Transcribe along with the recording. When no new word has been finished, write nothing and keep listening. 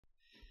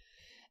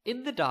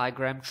In the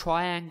diagram,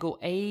 triangle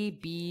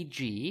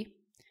ABG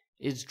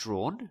is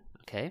drawn.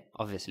 Okay,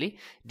 obviously.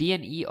 D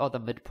and E are the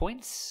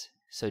midpoints.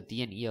 So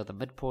D and E are the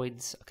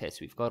midpoints. Okay, so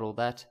we've got all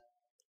that.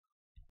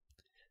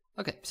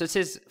 Okay, so it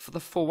says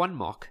for 1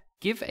 mark,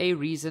 give a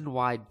reason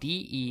why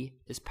DE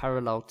is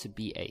parallel to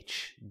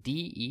BH.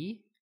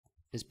 DE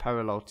is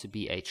parallel to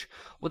BH.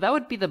 Well, that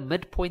would be the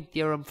midpoint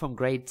theorem from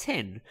grade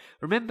 10.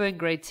 Remember in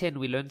grade 10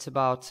 we learnt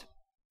about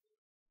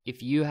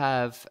if you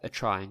have a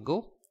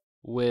triangle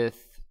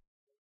with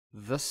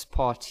this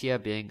part here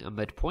being a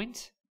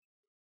midpoint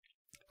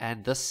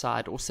and this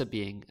side also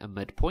being a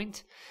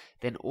midpoint,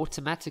 then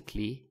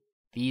automatically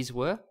these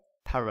were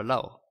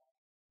parallel.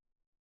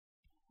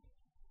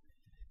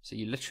 So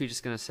you're literally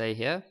just going to say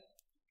here,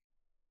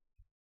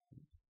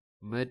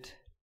 midpoint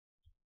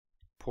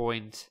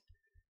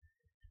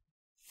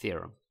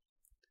theorem.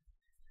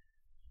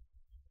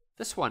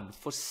 This one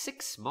for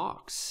 6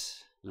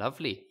 marks.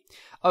 Lovely.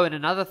 Oh, and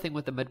another thing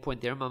with the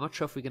midpoint theorem, I'm not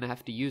sure if we're going to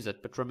have to use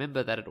it, but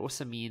remember that it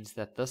also means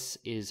that this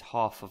is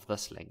half of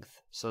this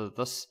length. So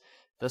this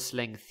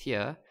length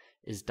here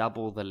is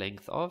double the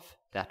length of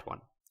that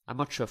one. I'm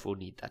not sure if we'll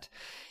need that.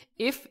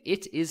 If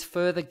it is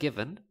further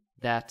given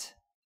that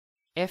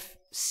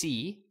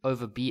FC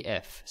over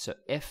BF, so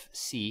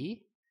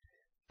FC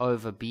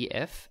over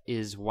BF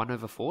is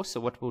 1/4, so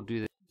what we'll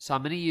do, so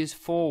I'm going to use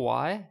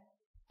 4y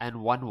and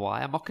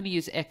 1y. I'm not going to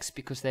use x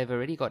because they've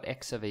already got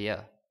x over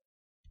here.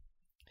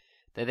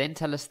 They then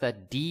tell us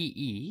that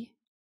DE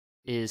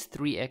is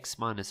 3x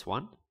minus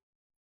 1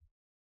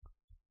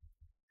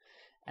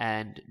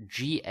 and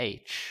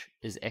GH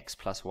is x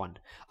plus 1.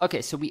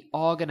 Okay, so we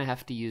are going to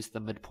have to use the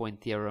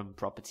midpoint theorem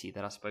property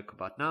that I spoke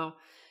about now.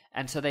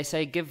 And so they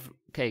say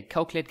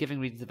calculate giving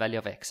reasons the value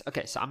of x.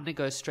 Okay, so I'm going to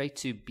go straight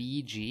to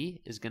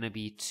BG is going to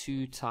be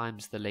 2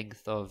 times the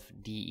length of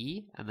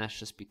DE, and that's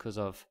just because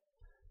of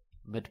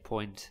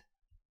midpoint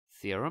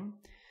theorem.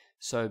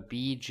 So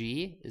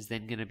BG is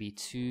then going to be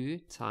 2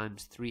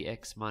 times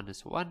 3x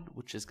minus 1,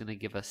 which is going to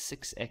give us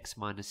 6x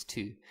minus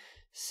 2.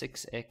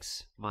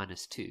 6x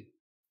minus 2.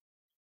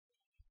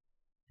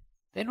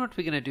 Then what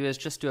we're going to do is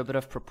just do a bit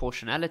of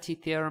proportionality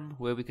theorem,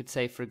 where we could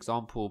say, for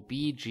example,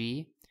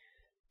 BG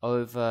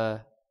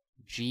over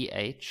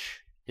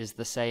GH is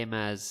the same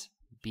as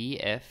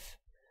BF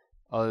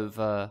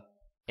over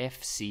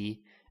FC,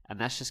 and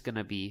that's just going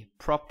to be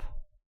prop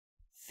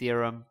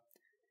theorem.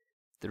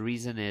 The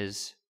reason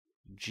is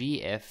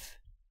GF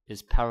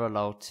is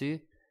parallel to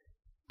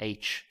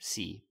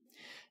HC.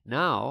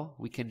 Now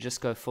we can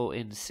just go full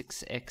in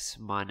 6x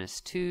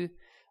minus 2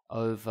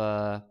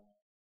 over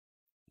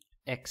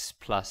x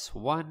plus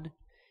 1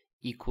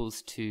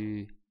 equals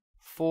to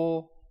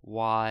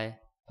 4y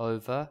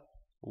over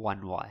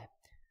 1y.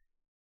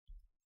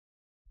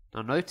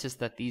 Now notice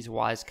that these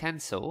y's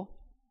cancel,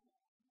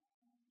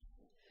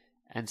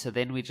 and so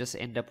then we just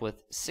end up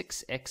with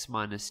 6x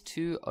minus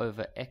 2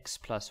 over x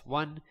plus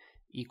 1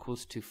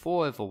 equals to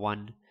 4 over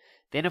 1.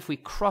 Then if we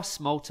cross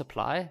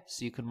multiply,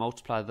 so you can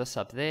multiply this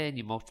up there and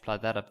you multiply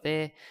that up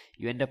there,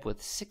 you end up with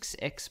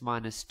 6x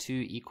minus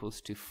 2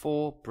 equals to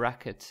 4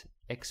 bracket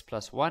x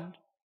plus 1.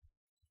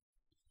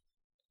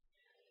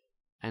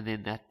 And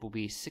then that will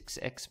be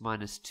 6x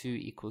minus 2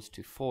 equals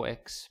to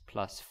 4x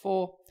plus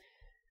 4.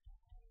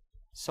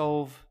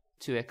 Solve,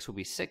 2x will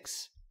be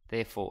 6,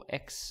 therefore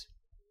x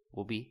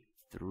will be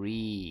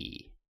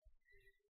 3.